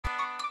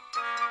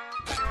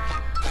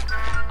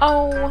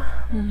Oh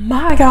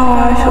my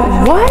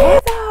gosh, what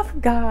is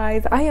up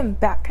guys? I am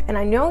back and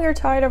I know you're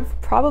tired of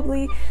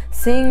probably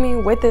seeing me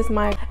with this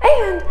mic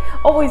and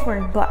always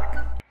wearing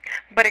black.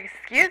 But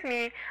excuse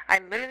me, I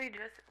literally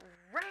just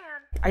ran.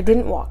 I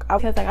didn't walk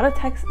because I got a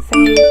text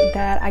saying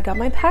that I got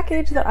my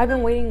package that I've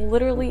been waiting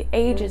literally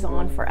ages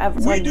on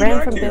forever. So I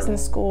ran from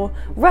business school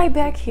right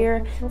back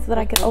here so that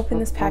I could open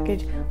this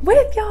package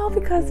with y'all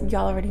because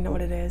y'all already know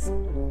what it is.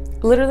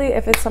 Literally,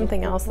 if it's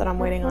something else that I'm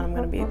waiting on, I'm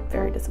gonna be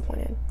very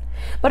disappointed.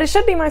 But it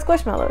should be my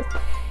Squishmallows.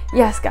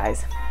 Yes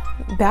guys,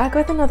 back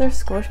with another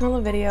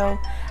Squishmallow video.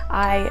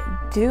 I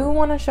do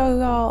want to show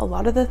y'all a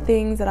lot of the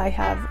things that I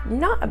have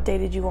not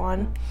updated you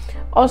on.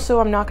 Also,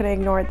 I'm not going to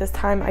ignore it this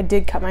time. I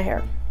did cut my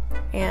hair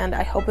and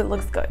I hope it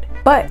looks good.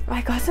 But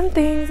I got some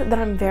things that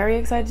I'm very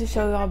excited to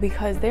show y'all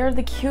because they're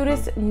the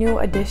cutest new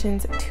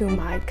additions to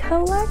my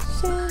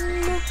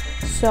collection.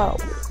 So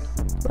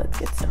let's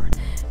get started.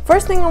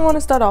 First thing I want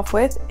to start off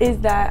with is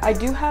that I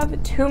do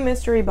have two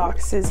mystery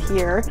boxes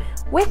here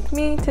with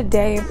me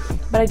today,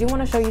 but I do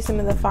want to show you some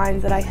of the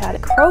finds that I had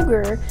at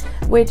Kroger,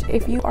 which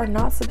if you are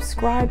not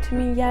subscribed to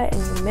me yet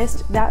and you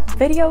missed that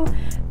video,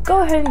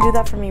 go ahead and do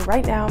that for me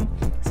right now.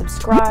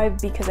 Subscribe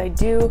because I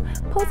do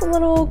post a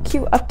little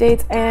cute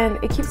updates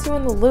and it keeps you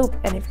in the loop,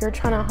 and if you're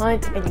trying to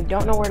hunt and you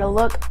don't know where to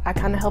look, I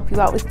kind of help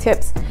you out with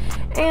tips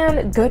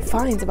and good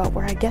finds about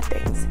where I get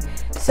things.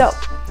 So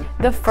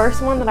the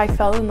first one that I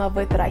fell in love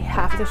with that I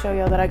have to show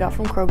you that I got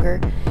from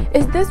Kroger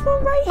is this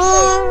one right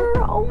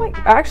here. Oh my,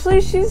 actually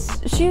she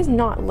is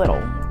not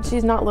little.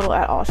 She's not little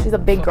at all. She's a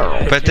big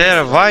girl. But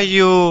there,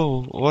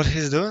 what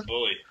he's doing?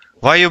 Bully.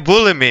 Why you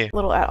bully me?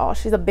 Little at all.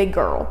 She's a big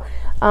girl.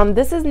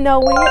 This is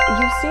Noe.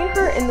 You've seen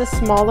her in the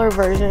smaller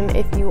version.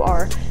 If you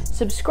are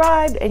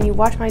subscribed and you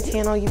watch my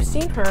channel, you've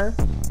seen her.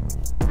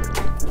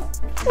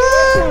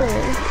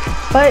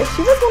 But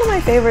she was one of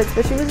my favorites,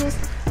 but she was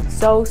just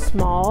so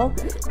small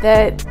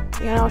that,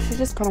 you know, she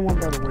just kind of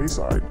went by the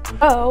wayside.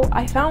 Oh,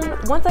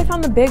 once I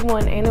found the big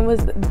one, and it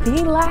was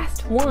the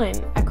last one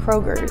at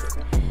Kroger's.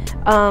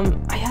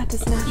 I had to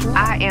snatch her up.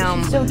 I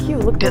am so cute.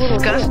 Look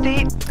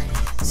disgusted.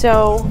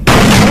 So,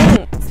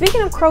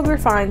 speaking of Kroger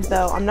finds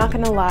though, I'm not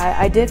gonna lie,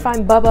 I did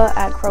find Bubba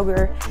at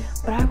Kroger,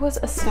 but I was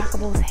a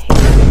Stackables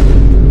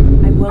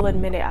hater. I will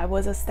admit it, I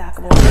was a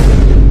Stackables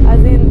hater. As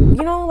in,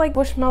 you know, like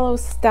Squishmallow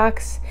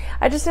stacks,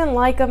 I just didn't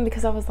like them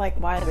because I was like,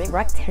 why are they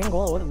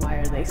rectangle? Why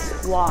are they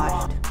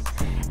squashed?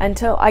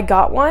 Until I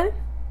got one.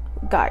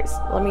 Guys,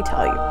 let me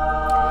tell you,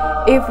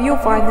 if you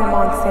find them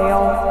on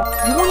sale,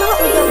 you will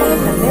not regret one of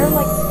them. They're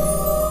like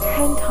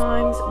 10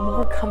 times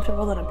more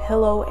comfortable than a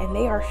pillow, and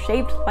they are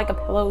shaped like a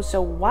pillow,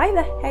 so why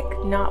the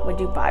heck not would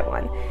you buy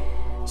one?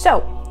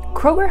 So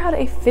Kroger had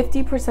a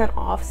 50%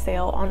 off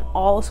sale on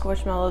all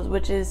Squishmallows,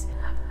 which is,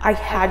 I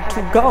had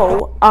to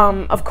go,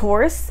 of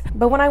course.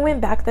 But when I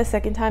went back the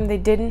second time, they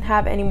didn't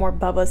have any more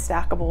Bubba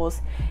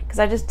Stackables because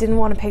I just didn't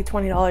want to pay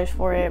 $20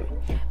 for it.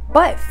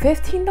 But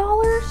 $15?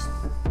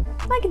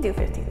 I could do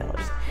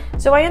 $15.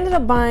 So I ended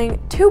up buying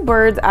two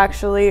birds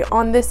actually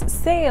on this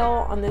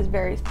sale on this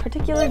very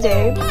particular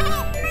day.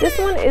 This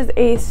one is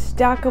a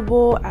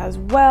stackable as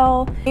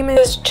well. Name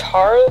is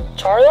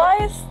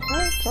Charlize?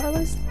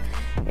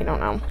 I don't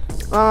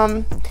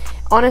know.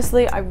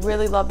 Honestly, I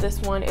really love this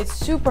one. It's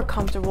super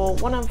comfortable.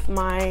 One of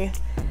my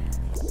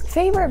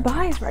favorite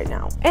buys right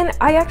now. And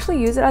I actually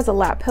use it as a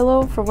lap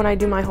pillow for when I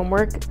do my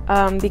homework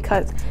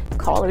because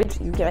college,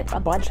 you get a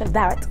bunch of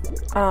that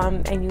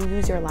and you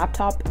use your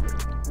laptop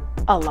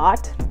a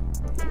lot.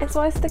 And so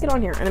I stick it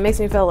on here and it makes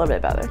me feel a little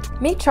bit better.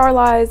 Meet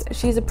Charlize.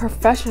 She's a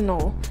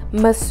professional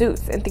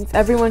masseuse and thinks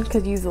everyone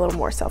could use a little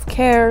more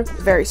self-care.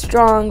 Very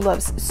strong,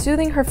 loves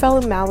soothing her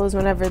fellow mallows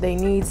whenever they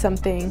need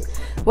something.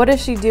 What does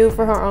she do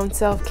for her own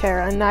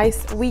self-care? A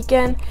nice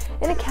weekend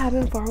in a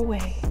cabin far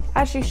away,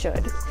 as she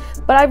should.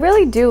 But I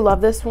really do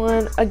love this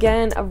one.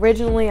 Again,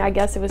 originally I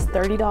guess it was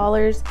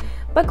 $30,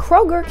 but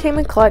Kroger came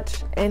in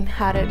clutch and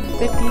had it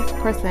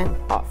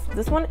 50% off.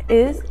 This one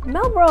is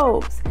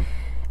Melrose.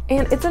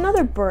 And it's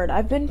another bird.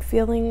 I've been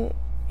feeling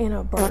in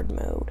a bird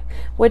mode,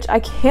 which I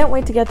can't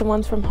wait to get the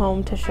ones from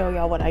home to show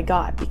y'all what I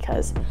got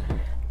because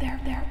they're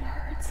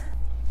birds.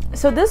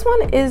 So this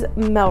one is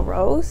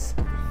Melrose.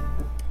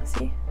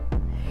 See?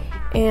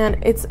 And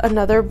it's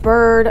another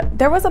bird.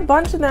 There was a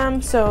bunch of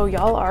them, so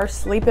y'all are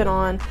sleeping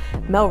on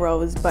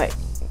Melrose, but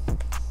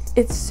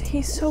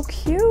he's so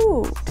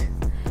cute.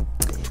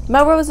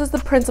 Melrose is the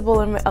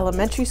principal in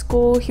elementary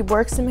school. He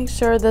works to make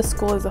sure the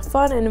school is a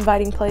fun and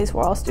inviting place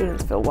where all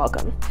students feel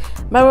welcome.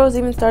 Melrose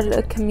even started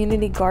a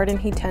community garden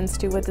he tends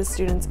to with his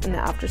students in the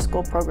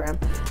after-school program.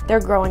 They're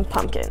growing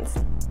pumpkins.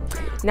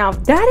 Now,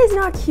 if that is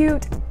not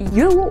cute,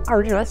 you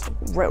are just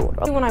rude.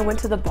 When I went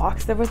to the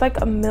box, there was like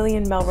a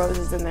million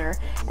Melroses in there.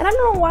 And I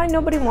don't know why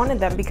nobody wanted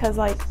them because,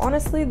 like,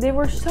 honestly, they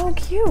were so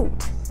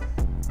cute.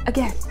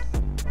 Again,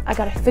 I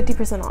got a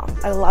 50%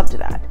 off. I loved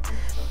that.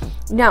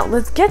 Now,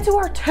 let's get to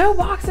our two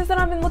boxes that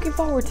I've been looking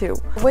forward to.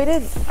 I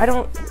waited,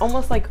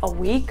 almost like a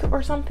week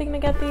or something to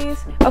get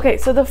these. Okay,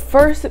 so the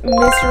first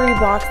mystery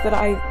box that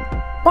I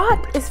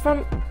bought is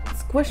from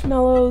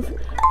Squishmallow's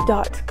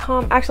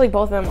Actually,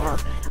 both of them are.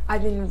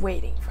 I've been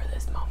waiting for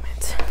this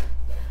moment.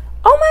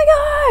 Oh my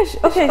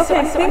gosh! Okay, so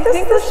I think this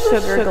is the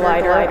sugar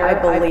glider, I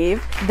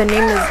believe. The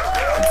name is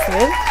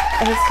Ziv.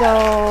 And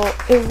so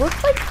it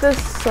looks like the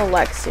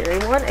Select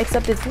Series one,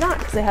 except it's not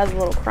because it has a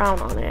little crown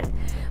on it.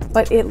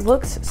 But it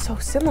looks so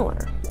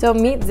similar. So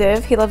meet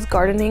Ziv. He loves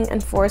gardening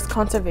and forest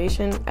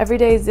conservation. Every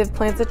day Ziv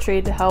plants a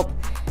tree to help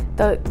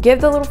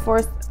give the little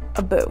forest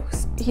a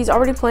boost. He's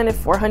already planted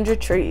 400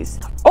 trees.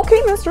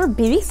 Okay, Mr.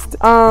 Beast.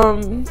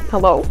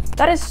 Hello.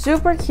 That is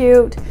super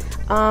cute.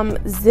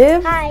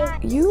 Ziv, hi.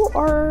 You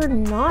are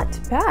not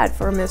bad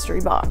for a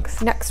mystery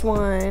box. Next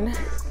one.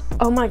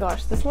 Oh my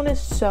gosh, this one is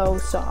so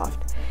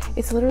soft.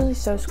 It's literally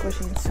so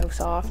squishy and so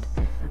soft.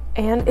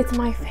 And it's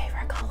my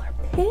favorite color,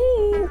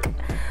 pink.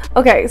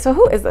 Okay, so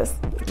who is this?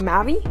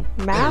 Mavi?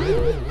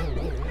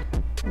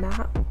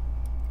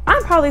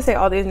 I'd probably say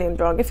all these names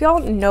wrong. If y'all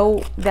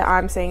know that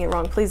I'm saying it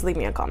wrong, please leave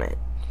me a comment.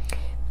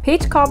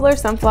 Peach cobbler,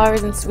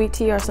 sunflowers, and sweet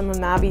tea are some of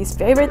Mavi's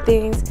favorite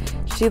things.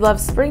 She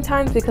loves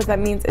springtime because that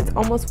means it's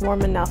almost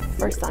warm enough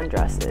for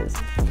sundresses.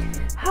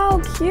 How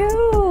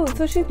cute!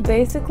 So she's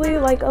basically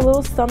like a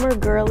little summer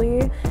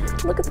girly.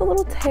 Look at the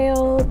little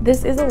tail.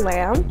 This is a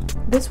lamb.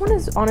 This one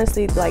is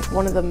honestly like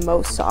one of the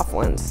most soft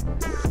ones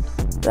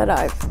that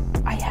I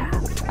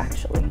have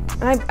actually.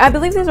 And I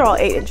believe these are all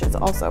 8 inches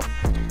also.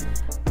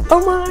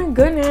 Oh my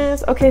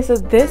goodness. Okay, so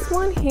this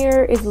one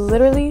here is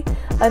literally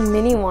a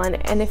mini one,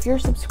 and if you're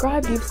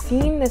subscribed, you've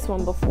seen this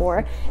one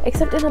before,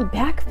 except in a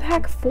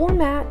backpack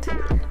format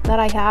that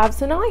I have.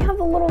 So now I have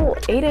a little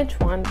 8-inch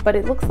one, but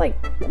it looks like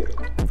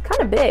it's kind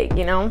of big,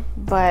 you know.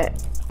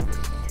 But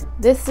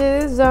this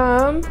is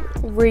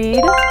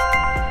Reed.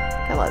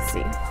 Okay, let's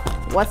see.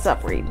 What's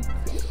up, Reed?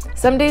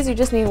 Some days you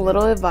just need a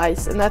little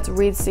advice, and that's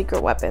Reed's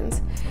secret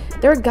weapons.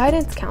 They're a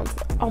guidance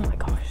counselor. Oh my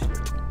gosh.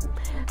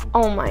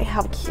 Oh my,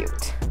 how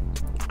cute.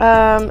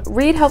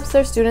 Reed helps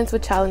their students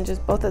with challenges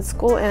both at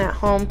school and at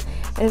home,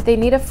 and if they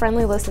need a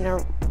friendly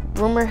listener,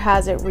 rumor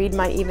has it Reed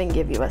might even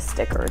give you a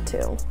sticker or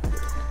two.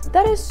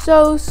 That is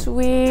so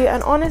sweet,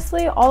 and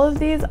honestly, all of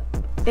these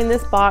in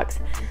this box,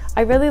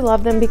 I really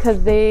love them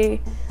because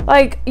they,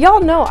 like, y'all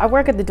know I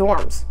work at the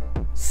dorms,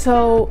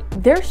 so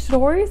their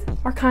stories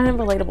are kind of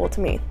relatable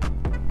to me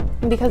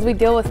because we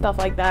deal with stuff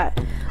like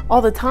that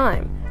all the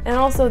time. And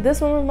also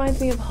this one reminds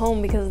me of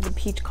home because of the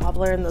peach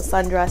cobbler and the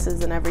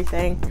sundresses and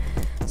everything.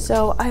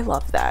 So I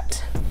love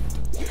that.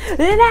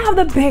 And now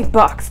the big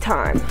box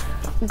time.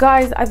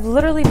 Guys, I've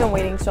literally been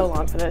waiting so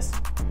long for this.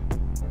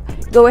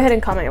 Go ahead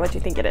and comment what you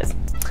think it is.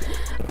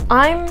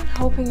 I'm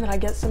hoping that I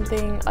get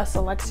something, a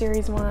Select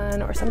Series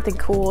one or something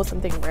cool,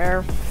 something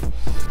rare.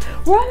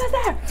 We're almost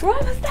there! We're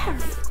almost there!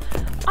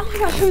 Oh my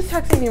gosh, who's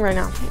texting me right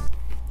now?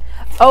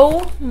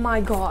 Oh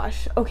my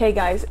gosh. Okay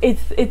guys,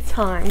 it's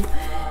time.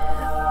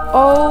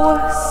 Oh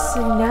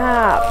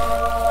snap.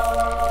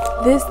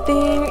 This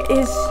thing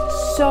is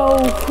so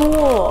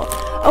cool.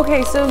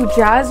 Okay, so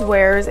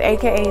Jazzwares,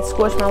 aka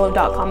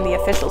Squishmallow.com, the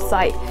official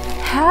site,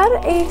 had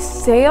a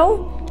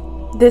sale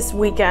this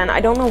weekend. I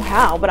don't know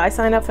how, but I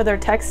signed up for their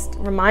text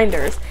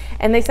reminders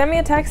and they sent me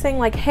a text saying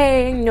like,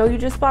 hey, know you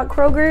just bought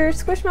Kroger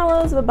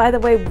Squishmallows, but by the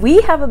way,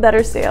 we have a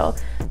better sale,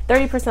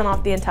 30%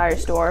 off the entire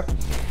store.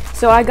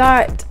 So I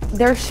got,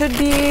 there should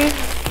be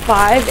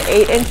 5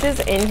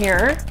 8-inches in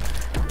here.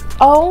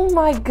 Oh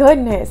my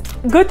goodness.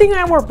 Good thing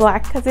I wore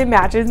black because it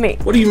matches me.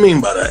 What do you mean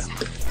by that?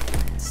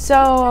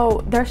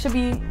 So there should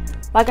be,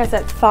 like I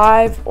said,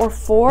 5 or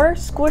 4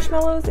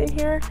 Squishmallows in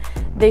here.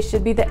 They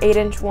should be the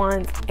 8-inch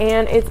ones,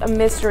 and it's a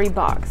mystery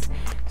box.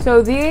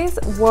 So these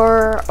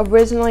were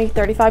originally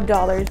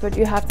 $35, but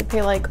you have to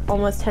pay like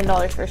almost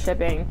 $10 for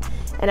shipping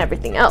and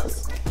everything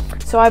else.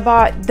 So I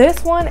bought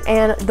this one,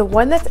 and the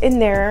one that's in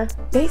there,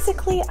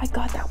 basically I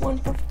got that one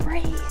for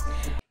free.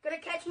 Gonna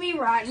catch me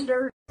riding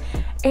dirt.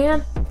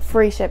 And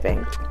free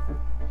shipping.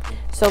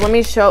 So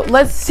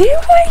let's see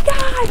what I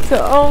got.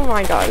 Oh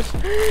my gosh.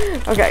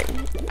 Okay,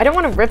 I don't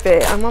want to rip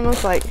it. I'm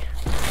almost like,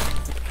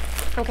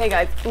 okay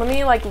guys, let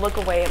me like look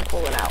away and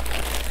pull it out.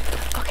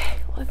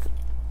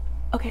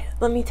 Okay,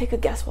 let me take a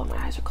guess while my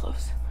eyes are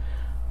closed.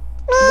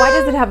 Why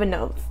does it have a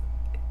nose?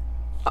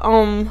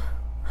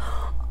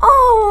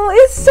 Oh,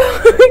 it's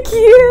so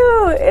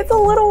cute. It's a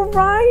little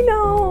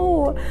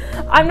rhino.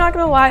 I'm not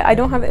gonna lie, I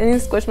don't have any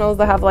Squishmallows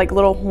that have like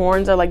little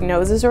horns or like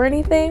noses or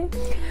anything.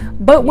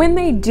 But when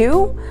they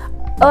do,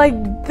 like,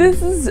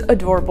 this is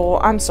adorable.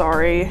 I'm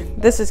sorry.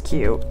 This is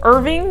cute.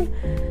 Irving?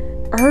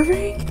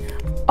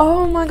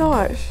 Oh my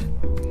gosh.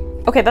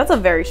 Okay, that's a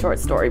very short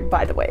story,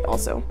 by the way,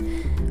 also.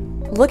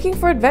 Looking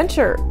for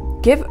adventure?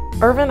 Give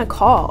Irvin a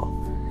call.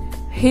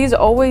 He's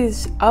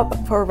always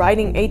up for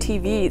riding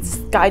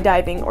ATVs,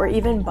 skydiving, or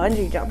even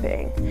bungee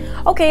jumping.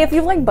 Okay, if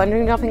you like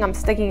bungee jumping, I'm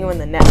sticking you in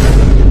the net.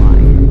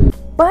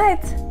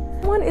 But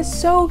one is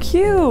so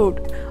cute.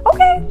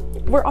 Okay,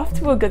 we're off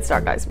to a good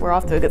start, guys. We're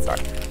off to a good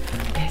start.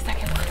 Okay,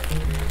 second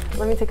one.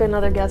 Let me take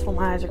another guess while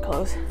my eyes are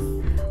closed.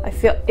 I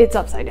feel it's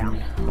upside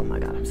down. Oh my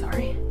god, I'm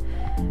sorry.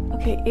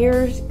 Okay,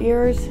 ears,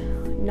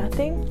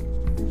 nothing.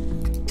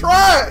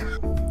 Try.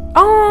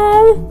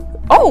 Oh,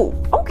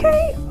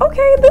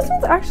 Okay, this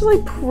one's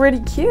actually pretty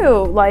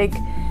cute. Like,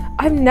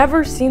 I've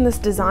never seen this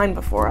design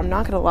before, I'm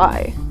not gonna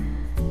lie.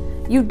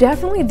 You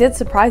definitely did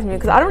surprise me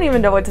because I don't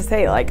even know what to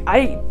say. Like,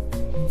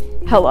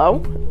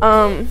 hello.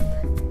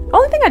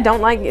 Only thing I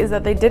don't like is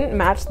that they didn't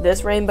match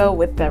this rainbow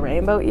with the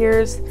rainbow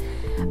ears.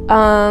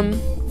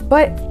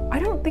 But I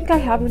don't think I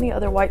have any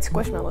other white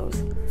Squishmallows.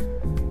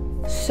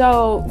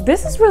 So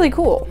this is really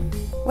cool.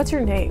 What's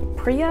your name?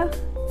 Priya?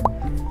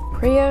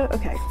 Priya?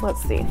 Okay,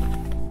 let's see.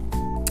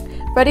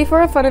 Ready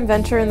for a fun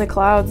adventure in the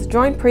clouds?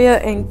 Join Priya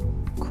and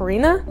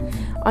Karina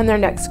on their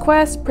next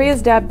quest.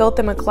 Priya's dad built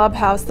them a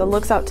clubhouse that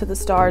looks out to the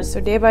stars, so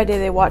day by day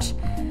they watch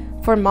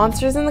for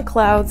monsters in the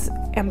clouds,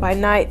 and by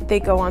night they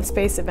go on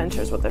space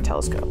adventures with their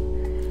telescope.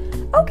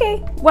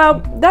 Okay, well,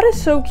 that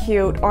is so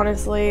cute,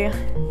 honestly.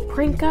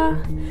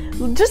 Prinka,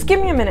 just give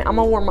me a minute. I'm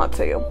gonna warm up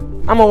to you.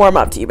 I'm gonna warm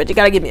up to you, but you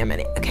gotta give me a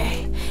minute,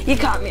 okay? You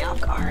caught me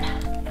off guard.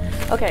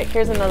 Okay,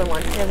 here's another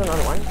one.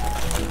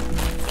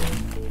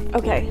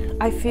 Okay,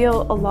 I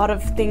feel a lot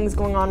of things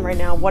going on right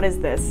now. What is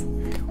this?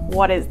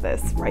 What is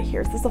this right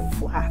here? Is this a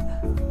flap?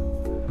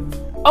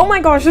 Oh my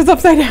gosh, it's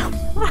upside down.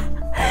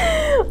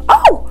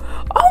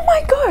 Oh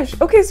my gosh.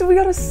 Okay, so we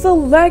got a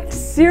select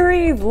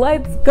series.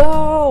 Let's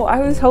go. I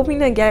was hoping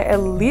to get at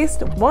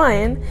least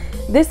one.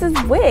 This is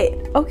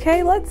Wit.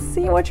 Okay, let's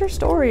see what your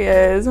story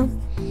is.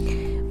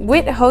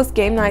 Wit hosts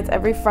game nights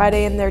every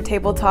Friday in their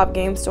tabletop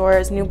game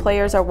stores. New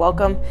players are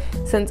welcome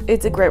since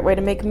it's a great way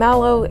to meet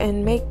mallows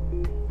and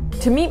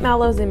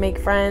make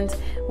friends.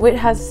 Wit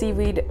has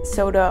seaweed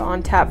soda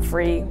on tap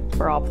free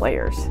for all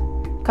players.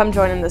 Come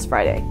join him this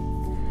Friday.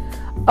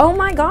 Oh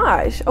my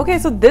gosh. Okay,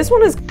 so this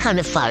one is kind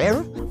of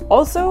fire.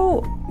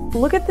 Also,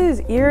 look at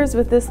these ears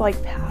with this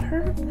like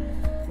pattern.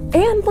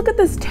 And look at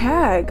this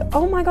tag.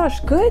 Oh my gosh,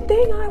 good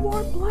thing I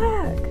wore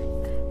black.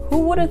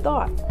 Who would have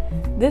thought?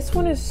 This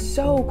one is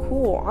so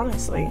cool,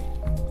 honestly.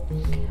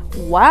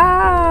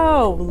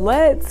 Wow,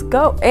 let's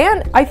go.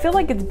 And I feel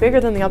like it's bigger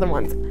than the other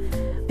ones.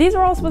 These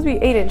are all supposed to be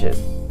 8 inches.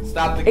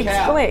 Stop the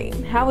cap.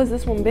 Explain, how is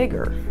this one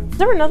bigger? Is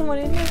there another one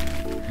in here?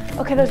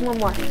 Okay, there's one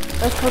more.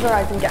 Let's close our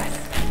eyes and guess.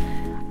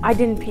 I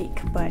didn't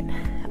peek, but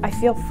I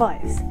feel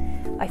fuzz.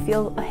 I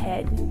feel a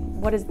head.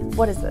 What is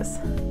this?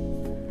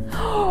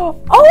 Oh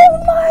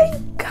my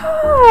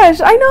gosh!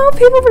 I know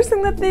people were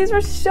saying that these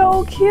were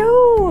so cute.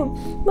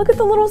 Look at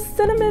the little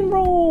cinnamon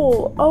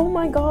roll. Oh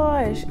my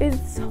gosh,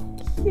 it's so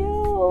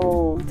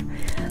cute.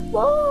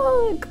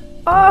 Look.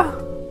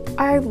 Oh,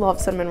 I love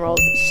cinnamon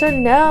rolls.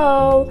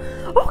 Chanel.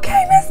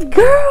 Okay, Miss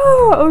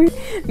Girl.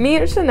 Me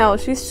and Chanel,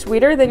 she's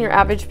sweeter than your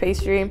average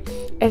pastry,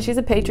 and she's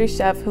a pastry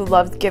chef who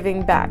loves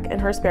giving back in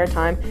her spare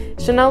time.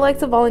 Chanel likes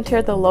to volunteer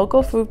at the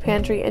local food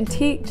pantry and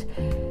teach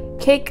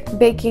cake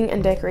baking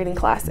and decorating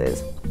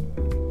classes.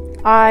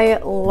 I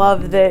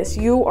love this.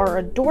 You are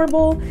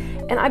adorable,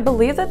 and I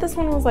believe that this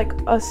one was like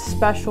a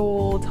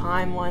special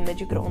time one that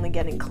you could only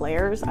get in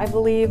Claire's, I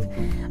believe.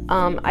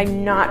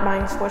 I'm not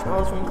buying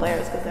Squishmallows from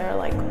Claire's because they're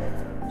like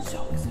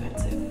so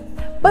expensive.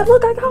 But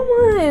look, I got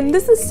one.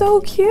 This is so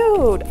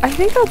cute. I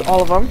think that's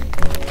all of them.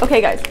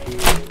 Okay, guys,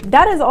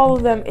 that is all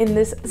of them in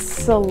this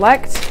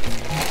select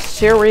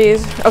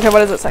series. Okay, what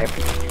does it say?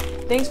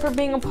 Thanks for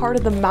being a part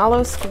of the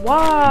Mallow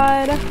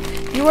Squad.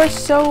 You are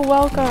so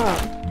welcome.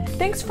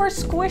 Thanks for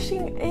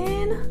squishing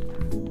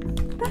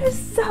in. That is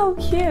so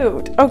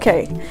cute.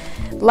 Okay,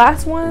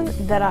 last one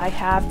that I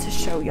have to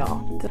show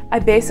y'all. I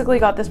basically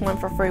got this one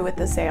for free with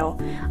the sale.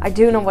 I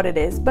do know what it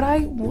is, but I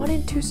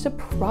wanted to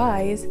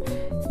surprise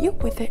you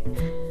with it.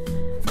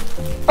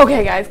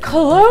 Okay, guys,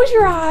 close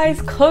your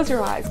eyes,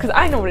 because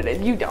I know what it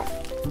is. You don't.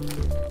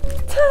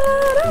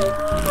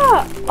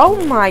 Ta-da!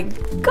 Oh my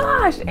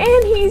gosh,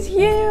 and he's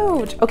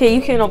huge. Okay,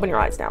 you can open your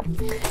eyes now.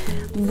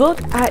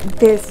 Look at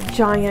this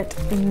giant,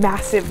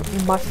 massive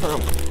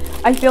mushroom.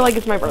 I feel like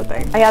it's my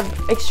birthday. I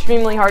have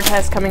extremely hard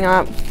tests coming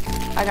up.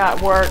 I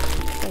got work,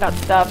 I got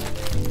stuff.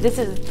 This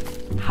is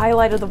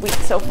highlight of the week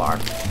so far.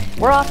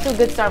 We're off to a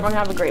good start. We're gonna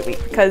have a great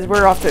week because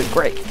we're off to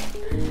great.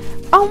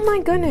 Oh my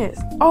goodness.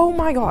 Oh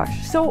my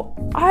gosh. So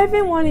I've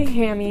been wanting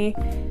Hammy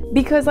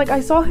because like I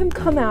saw him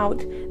come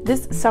out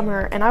this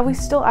summer and I was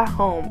still at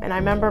home, and I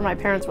remember my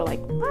parents were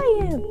like, buy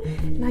him,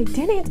 and I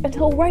didn't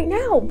until right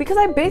now because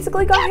I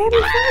basically got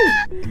Hammy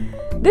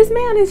free. This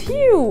man is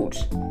huge.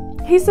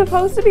 He's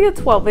supposed to be a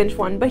 12-inch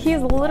one, but he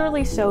is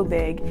literally so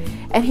big,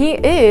 and he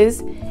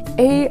is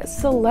a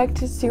select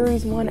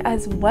series one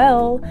as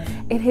well,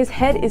 and his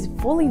head is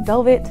fully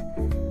velvet.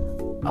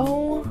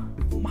 Oh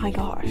my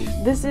gosh,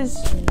 this is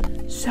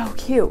so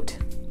cute.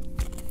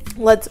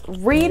 Let's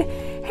read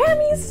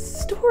Hammy's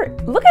story.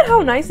 Look at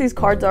how nice these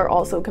cards are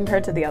also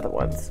compared to the other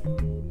ones.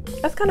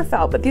 That's kind of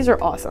foul, but these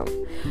are awesome.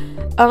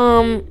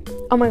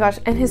 Oh my gosh,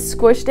 and his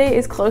squish day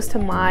is close to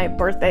my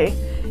birthday,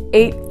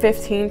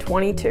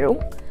 8/15/22.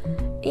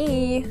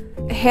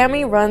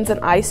 Hammy runs an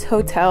ice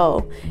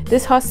hotel.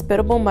 This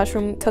hospitable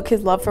mushroom took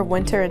his love for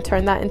winter and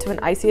turned that into an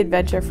icy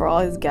adventure for all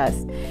his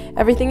guests.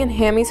 Everything in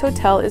Hammy's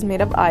hotel is made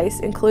of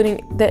ice,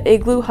 including the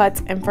igloo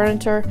huts and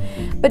furniture.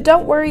 But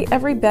don't worry,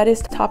 every bed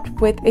is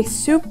topped with a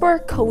super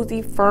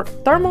cozy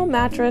thermal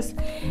mattress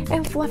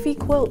and fluffy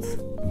quilts.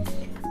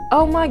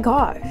 Oh my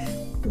gosh.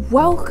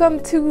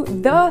 Welcome to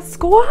the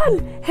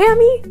squad,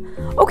 Hammy.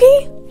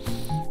 Okay.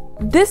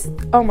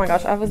 Oh my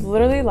gosh, I was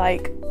literally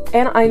like,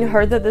 and I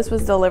heard that this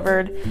was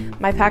delivered.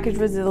 My package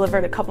was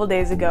delivered a couple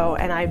days ago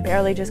and I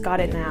barely just got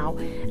it now.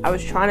 I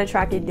was trying to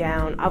track it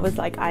down. I was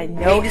like, I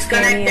know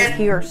Hammy is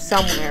here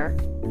somewhere.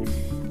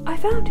 I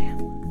found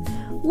him.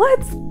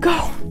 Let's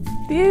go.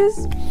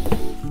 These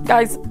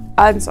guys,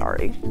 I'm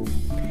sorry.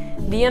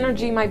 The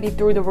energy might be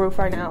through the roof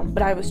right now,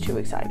 but I was too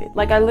excited.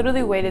 Like, I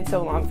literally waited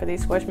so long for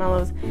these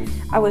Squishmallows.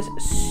 I was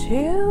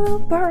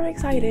super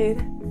excited,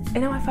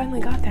 and now I finally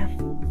got them.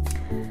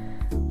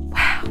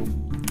 Wow.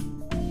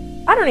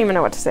 I don't even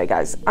know what to say,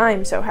 guys.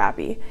 I'm so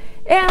happy.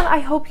 And I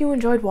hope you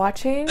enjoyed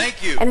watching.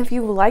 Thank you. And if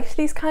you liked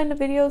these kind of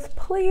videos,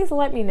 please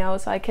let me know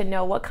so I can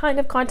know what kind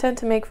of content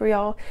to make for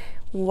y'all,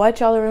 what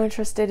y'all are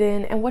interested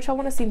in, and what y'all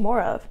want to see more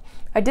of.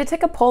 I did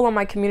take a poll on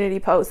my community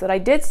post that I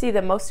did see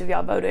that most of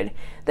y'all voted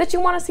that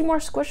you want to see more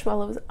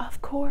Squishmallows,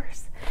 of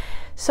course.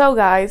 So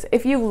guys,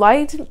 if you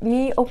liked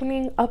me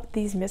opening up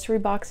these mystery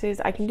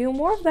boxes, I can do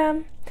more of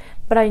them,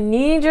 but I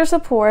need your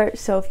support.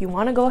 So if you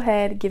want to go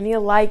ahead, give me a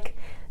like,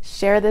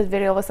 share this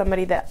video with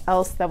somebody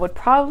else that would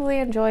probably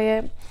enjoy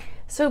it,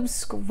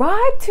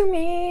 subscribe to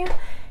me,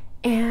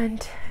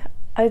 and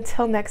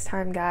until next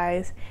time,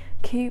 guys,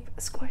 keep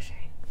squishing.